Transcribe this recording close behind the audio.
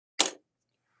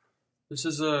This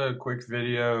is a quick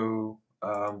video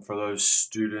for those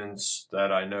students that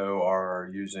I know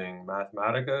are using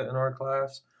Mathematica in our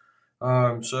class.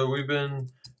 So we've been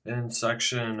in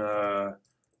section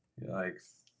like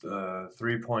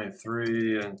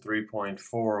 3.3 and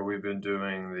 3.4. We've been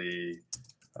doing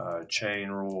the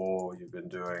chain rule. You've been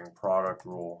doing product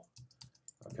rule.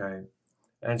 Okay.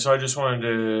 And so I just wanted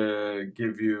to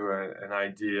give you an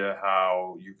idea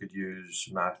how you could use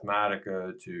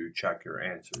Mathematica to check your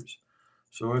answers.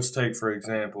 So let's take, for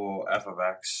example, f of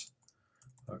x.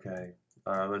 Okay,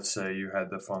 let's say you had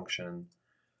the function.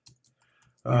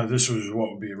 This was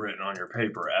what would be written on your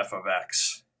paper, f of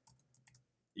x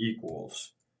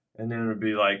equals. And then it would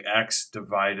be like x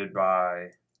divided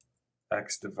by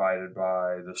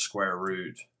the square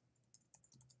root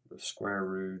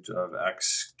of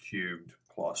x cubed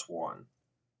plus 1.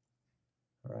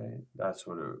 Right? That's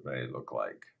what it may look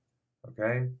like.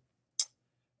 Okay?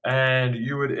 And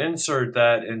you would insert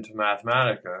that into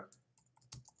Mathematica.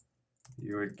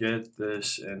 You would get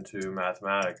this into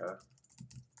Mathematica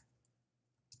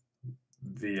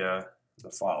via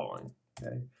the following.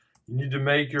 Okay? You need to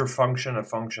make your function a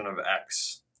function of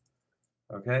x.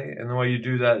 Okay? And the way you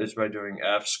do that is by doing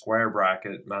f square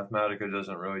bracket. Mathematica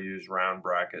doesn't really use round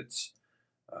brackets.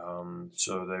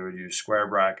 So they would use square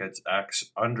brackets x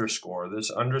underscore. This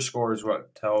underscore is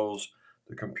what tells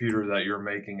the computer that you're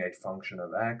making a function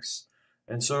of x.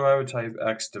 And so I would type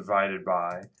x divided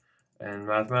by, and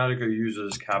Mathematica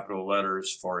uses capital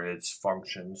letters for its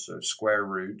functions, so square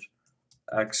root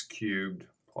x cubed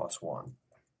plus 1.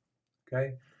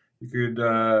 Okay, you could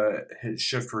hit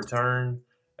shift return,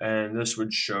 and this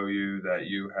would show you that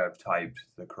you have typed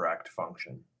the correct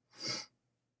function.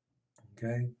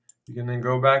 Okay. You can then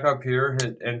go back up here,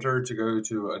 hit enter to go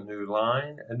to a new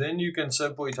line, and then you can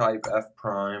simply type f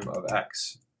prime of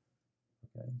x.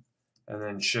 Okay. And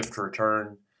then shift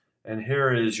return, and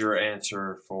here is your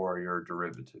answer for your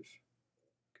derivative.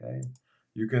 Okay.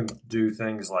 You can do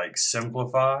things like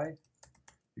simplify.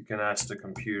 You can ask the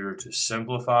computer to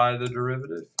simplify the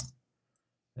derivative,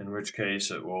 in which case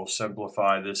it will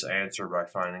simplify this answer by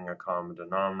finding a common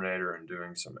denominator and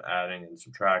doing some adding and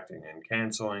subtracting and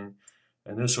canceling.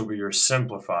 And this will be your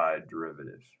simplified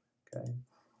derivative. Okay.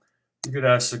 You could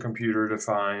ask the computer to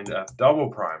find f double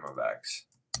prime of x.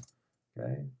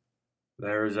 Okay.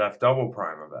 There's f double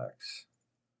prime of x.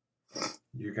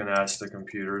 You can ask the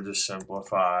computer to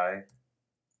simplify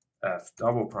f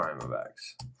double prime of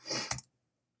x.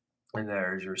 And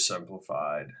there's your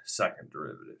simplified second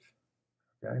derivative.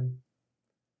 Okay.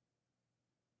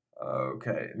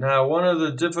 Okay. Now, one of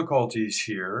the difficulties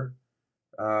here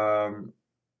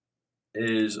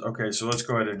is, okay, so let's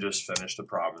go ahead and just finish the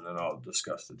problem and then I'll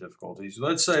discuss the difficulties.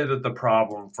 Let's say that the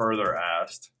problem further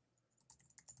asked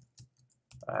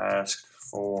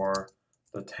for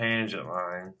the tangent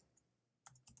line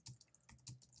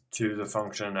to the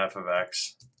function f of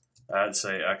x at,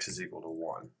 say, x is equal to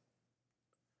 1.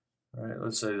 All right,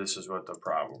 let's say this is what the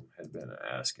problem had been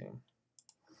asking.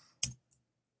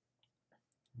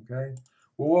 Okay.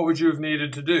 Well, what would you have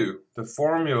needed to do? The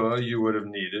formula you would have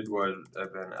needed would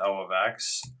have been L of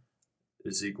x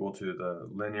is equal to the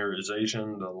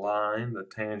linearization, the line, the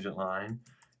tangent line.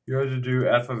 You had to do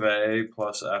f of a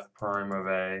plus f prime of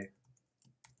a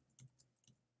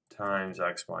times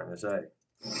x minus a.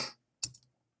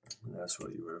 And that's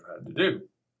what you would have had to do.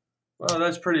 Well,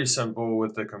 that's pretty simple.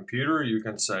 With the computer, you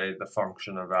can say the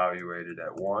function evaluated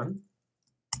at 1.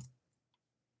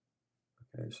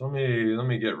 Okay, so let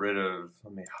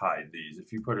me hide these.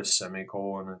 If you put a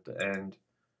semicolon at the end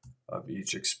of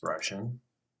each expression,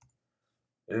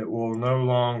 it will no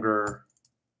longer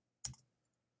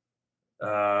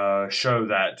show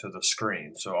that to the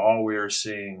screen. So all we are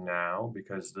seeing now,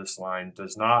 because this line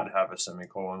does not have a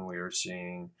semicolon, we are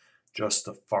seeing just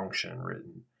the function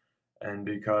written. And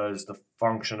because the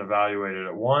function evaluated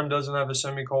at 1 doesn't have a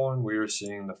semicolon, we are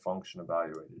seeing the function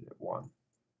evaluated at 1.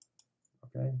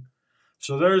 Okay.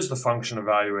 So there's the function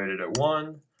evaluated at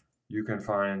 1. You can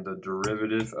find the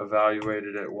derivative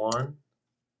evaluated at 1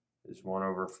 is 1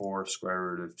 over 4 square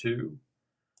root of 2.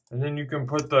 And then you can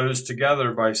put those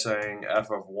together by saying f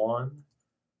of 1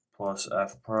 plus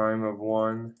f prime of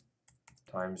 1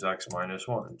 times x minus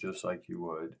 1, just like you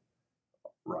would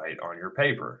write on your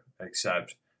paper,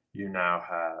 except you now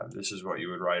have, this is what you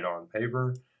would write on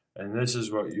paper, and this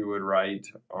is what you would write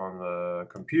on the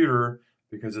computer,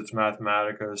 because it's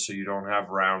Mathematica, so you don't have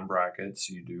round brackets.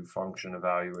 You do function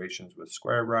evaluations with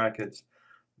square brackets.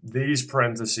 These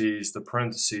parentheses, the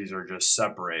parentheses are just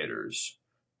separators.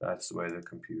 That's the way the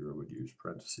computer would use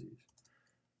parentheses.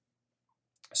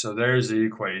 So there's the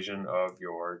equation of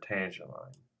your tangent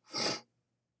line.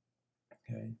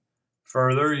 Okay.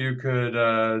 Further, you could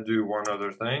do one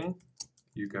other thing.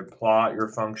 You could plot your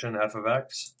function f of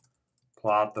x,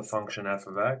 plot the function f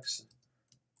of x,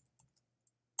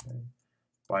 okay,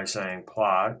 by saying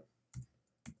plot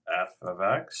f of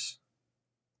x,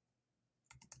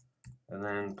 and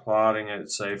then plotting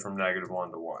it, say, from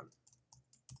 -1 to 1.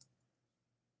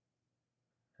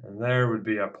 And there would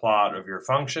be a plot of your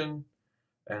function,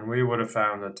 and we would have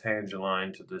found the tangent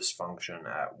line to this function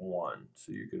at 1.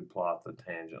 So you could plot the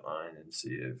tangent line and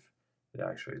see if it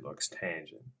actually looks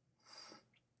tangent.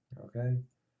 Okay,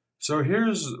 so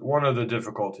here's one of the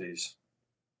difficulties.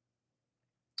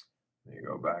 Let me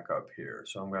go back up here.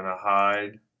 So I'm going to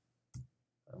hide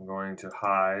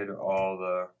all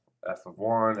the f of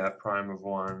 1, f prime of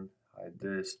 1, hide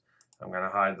this. I'm going to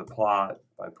hide the plot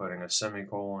by putting a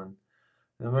semicolon.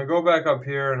 And I'm going to go back up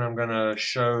here and I'm going to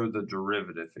show the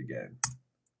derivative again.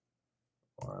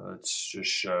 Or let's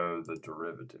just show the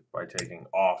derivative by taking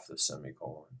off the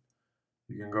semicolon.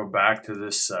 You can go back to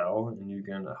this cell and you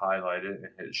can highlight it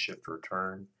and hit Shift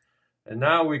Return. And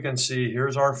now we can see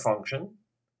here's our function.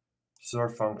 This is our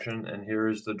function and here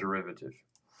is the derivative.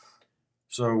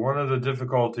 So one of the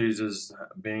difficulties is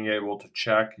being able to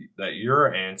check that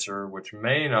your answer, which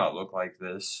may not look like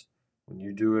this when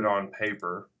you do it on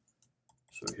paper.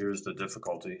 So here's the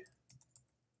difficulty.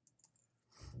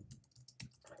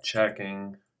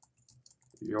 Checking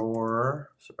your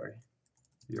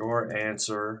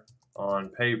answer on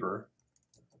paper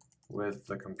with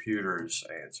the computer's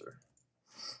answer.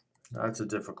 That's a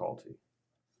difficulty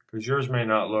because yours may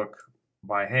not look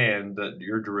by hand, that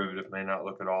your derivative may not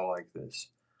look at all like this.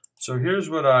 So here's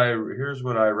what I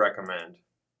recommend.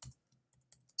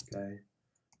 Okay,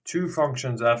 two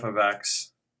functions f of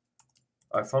x.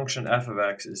 A function f of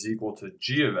x is equal to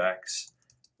g of x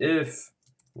if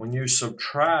when you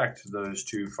subtract those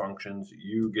two functions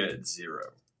you get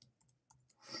 0.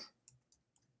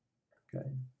 Okay.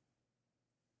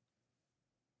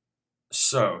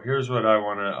 So here's what I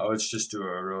want to, let's just do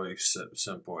a really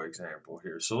simple example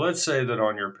here. So let's say that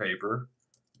on your paper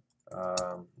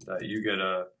that you get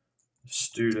a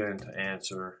student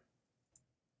answer,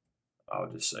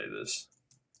 I'll just say this,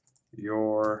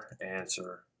 your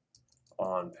answer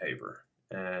on paper,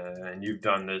 and you've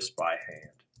done this by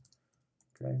hand.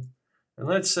 Okay, and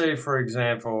let's say, for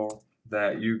example,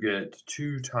 that you get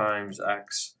 2 times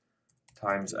x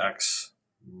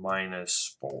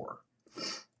minus 4.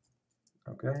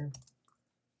 Okay,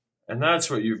 and that's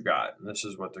what you've got. And this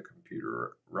is what the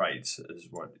computer writes is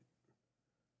what.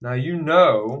 Now you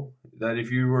know that if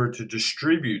you were to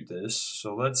distribute this,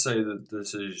 so let's say that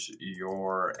this is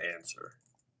your answer.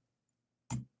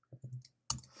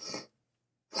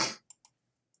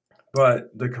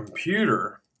 But the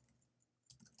computer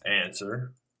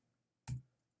answer,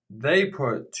 they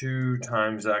put 2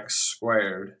 times x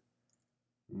squared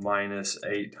minus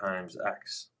 8 times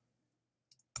x.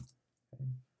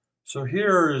 So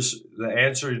here is the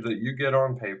answer that you get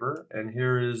on paper, and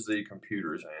here is the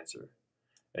computer's answer.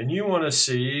 And you want to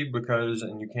see, because,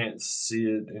 and you can't see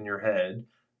it in your head,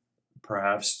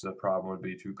 perhaps the problem would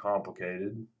be too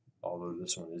complicated, although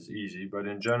this one is easy, but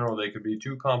in general they could be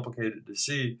too complicated to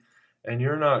see, and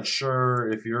you're not sure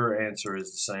if your answer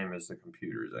is the same as the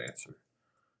computer's answer.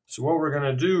 So what we're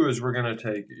going to do is we're going to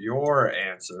take your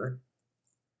answer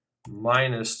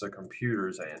minus the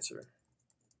computer's answer.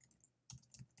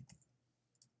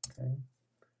 Okay.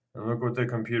 And look what the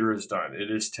computer has done.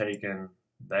 It has taken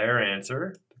their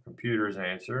answer, the computer's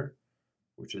answer,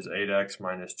 which is 8x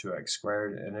minus 2x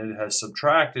squared, and it has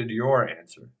subtracted your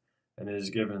answer, and it has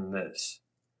given this.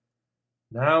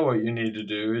 Now what you need to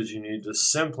do is you need to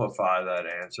simplify that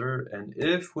answer, and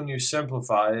if when you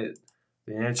simplify it,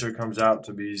 the answer comes out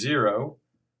to be 0,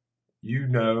 you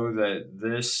know that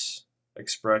this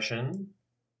expression,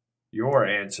 your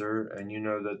answer, and you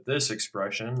know that this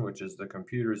expression, which is the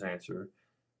computer's answer,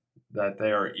 that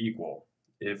they are equal.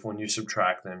 If when you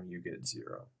subtract them, you get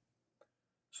 0.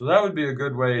 So that would be a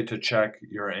good way to check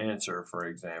your answer, for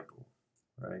example,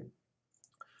 right?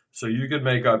 So you could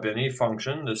make up any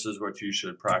function. This is what you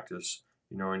should practice,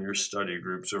 in your study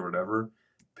groups or whatever.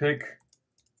 Pick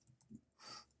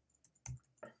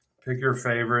your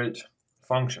favorite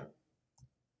function.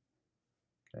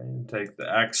 Okay, and take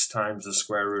the x times the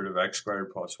square root of x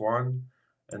squared plus 1,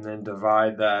 and then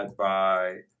divide that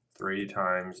by 3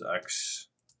 times x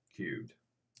cubed.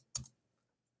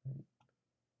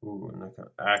 Ooh, and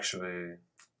actually,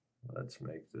 let's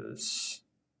make this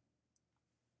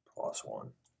plus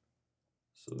 1,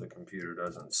 so the computer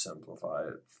doesn't simplify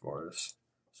it for us.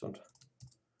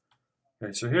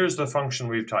 Okay, so here's the function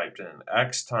we've typed in,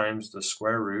 x times the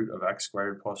square root of x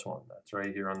squared plus 1. That's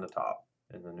right here on the top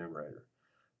in the numerator.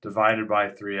 divided by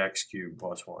 3x cubed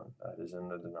plus 1. That is in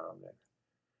the denominator.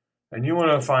 And you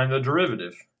want to find the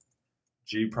derivative,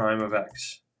 g prime of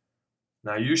x.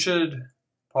 Now you should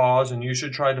pause and you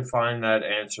should try to find that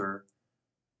answer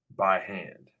by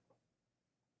hand.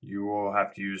 You will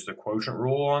have to use the quotient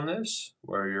rule on this,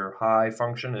 where your high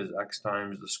function is x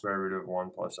times the square root of 1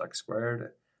 plus x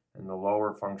squared, and the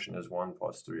lower function is 1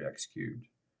 plus 3x cubed.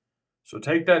 So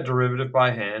take that derivative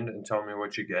by hand and tell me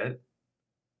what you get,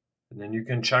 and then you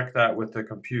can check that with the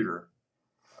computer.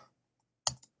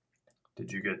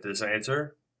 Did you get this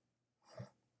answer?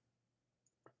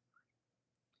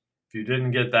 If you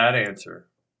didn't get that answer,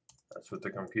 that's what the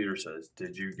computer says.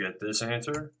 Did you get this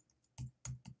answer?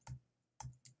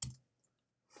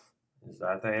 Is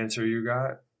that the answer you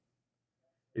got?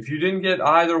 If you didn't get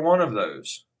either one of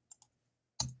those,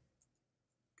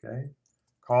 okay,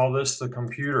 call this the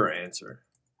computer answer.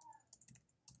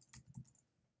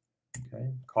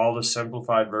 Okay, call the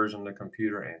simplified version the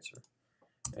computer answer.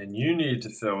 And you need to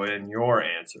fill in your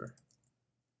answer.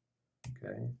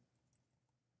 Okay,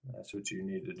 that's what you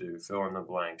need to do. Fill in the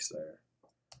blanks there.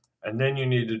 And then you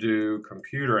need to do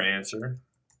computer answer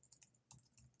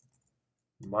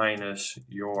minus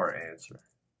your answer.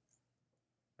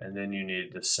 And then you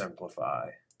need to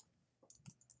simplify.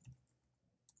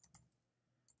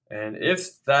 And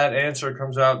if that answer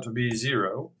comes out to be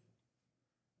 0,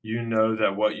 you know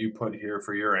that what you put here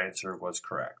for your answer was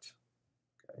correct.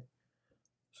 Okay.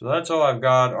 So that's all I've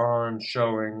got on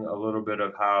showing a little bit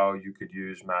of how you could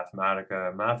use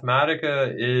Mathematica.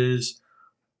 Mathematica is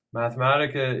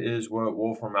what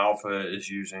Wolfram Alpha is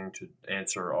using to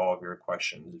answer all of your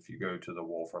questions if you go to the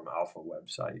Wolfram Alpha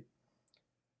website.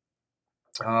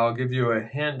 I'll give you a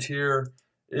hint here.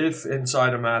 If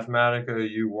inside of Mathematica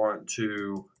you want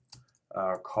to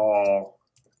call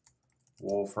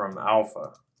Wolfram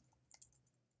Alpha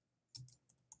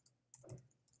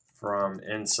from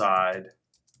inside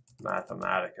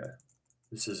Mathematica,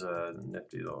 this is a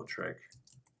nifty little trick.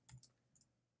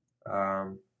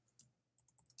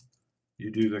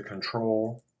 You do the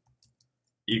control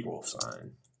equal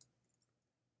sign.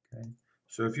 Okay.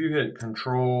 So if you hit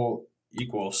control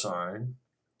equal sign,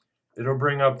 it'll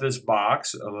bring up this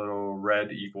box, a little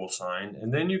red equal sign,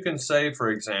 and then you can say,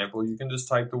 for example, you can just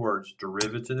type the words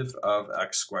derivative of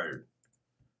x squared,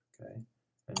 okay,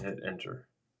 and hit enter.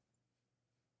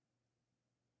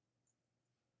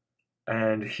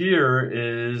 And here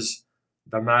is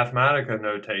the Mathematica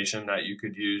notation that you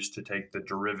could use to take the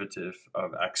derivative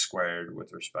of x squared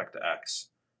with respect to x.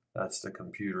 That's the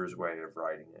computer's way of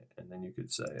writing it. And then you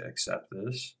could say accept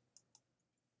this.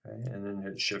 Okay, and then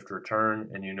hit shift return,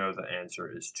 and you know the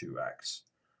answer is 2x.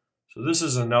 So this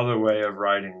is another way of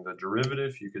writing the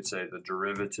derivative. You could say the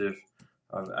derivative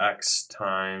of x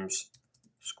times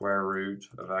square root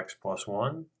of x plus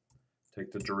 1.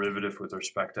 Take the derivative with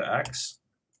respect to x.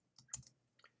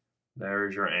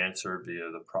 There's your answer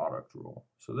via the product rule.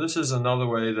 So this is another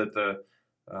way that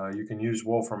you can use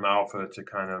Wolfram Alpha to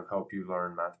kind of help you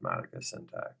learn Mathematica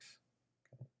syntax.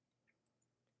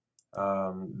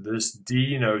 This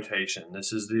D notation,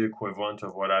 this is the equivalent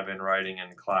of what I've been writing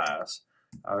in class.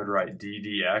 I would write d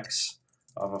dx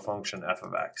of a function f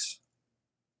of x.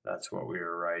 That's what we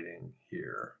are writing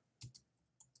here.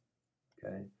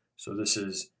 Okay, so this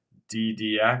is d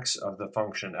dx of the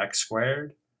function x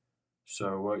squared.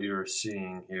 So what you're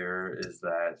seeing here is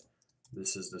that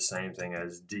this is the same thing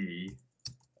as d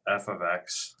f of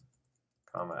x,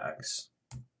 comma x,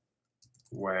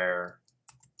 where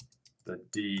the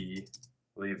d,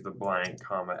 leave the blank,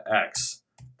 comma x.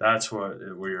 That's what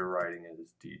we're writing it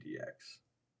as d dx.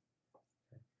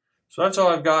 So that's all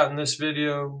I've got in this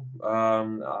video.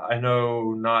 I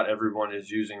know not everyone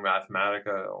is using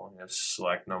Mathematica. Only a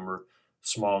select number,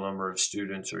 small number of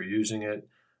students are using it.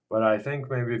 But I think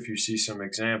maybe if you see some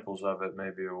examples of it,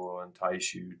 maybe it will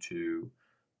entice you to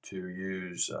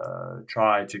use,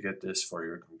 try to get this for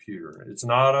your computer. It's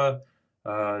not a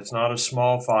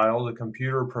small file. The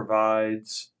computer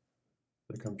provides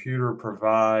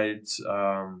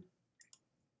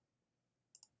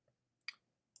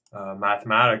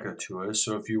Mathematica to us.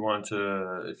 So if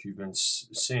you've been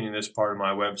seeing this part of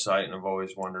my website and have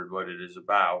always wondered what it is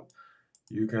about,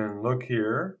 you can look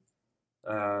here,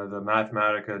 the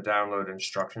Mathematica download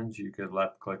instructions. You could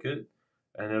left click it,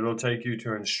 and it'll take you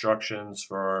to instructions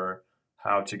for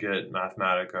how to get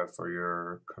Mathematica for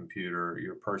your computer,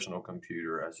 your personal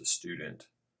computer as a student.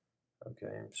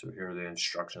 Okay, so here are the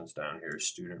instructions down here,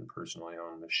 student personally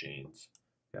owned machines.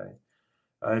 Okay,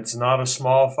 it's not a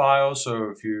small file, so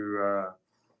if you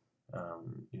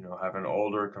you know, have an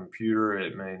older computer,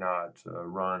 it may not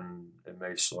run, it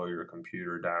may slow your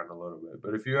computer down a little bit.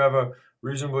 But if you have a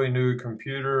reasonably new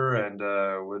computer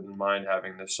and wouldn't mind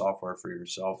having this software for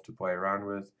yourself to play around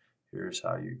with, here's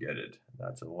how you get it.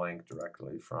 That's a link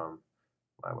directly from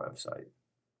my website.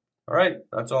 All right,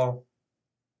 that's all.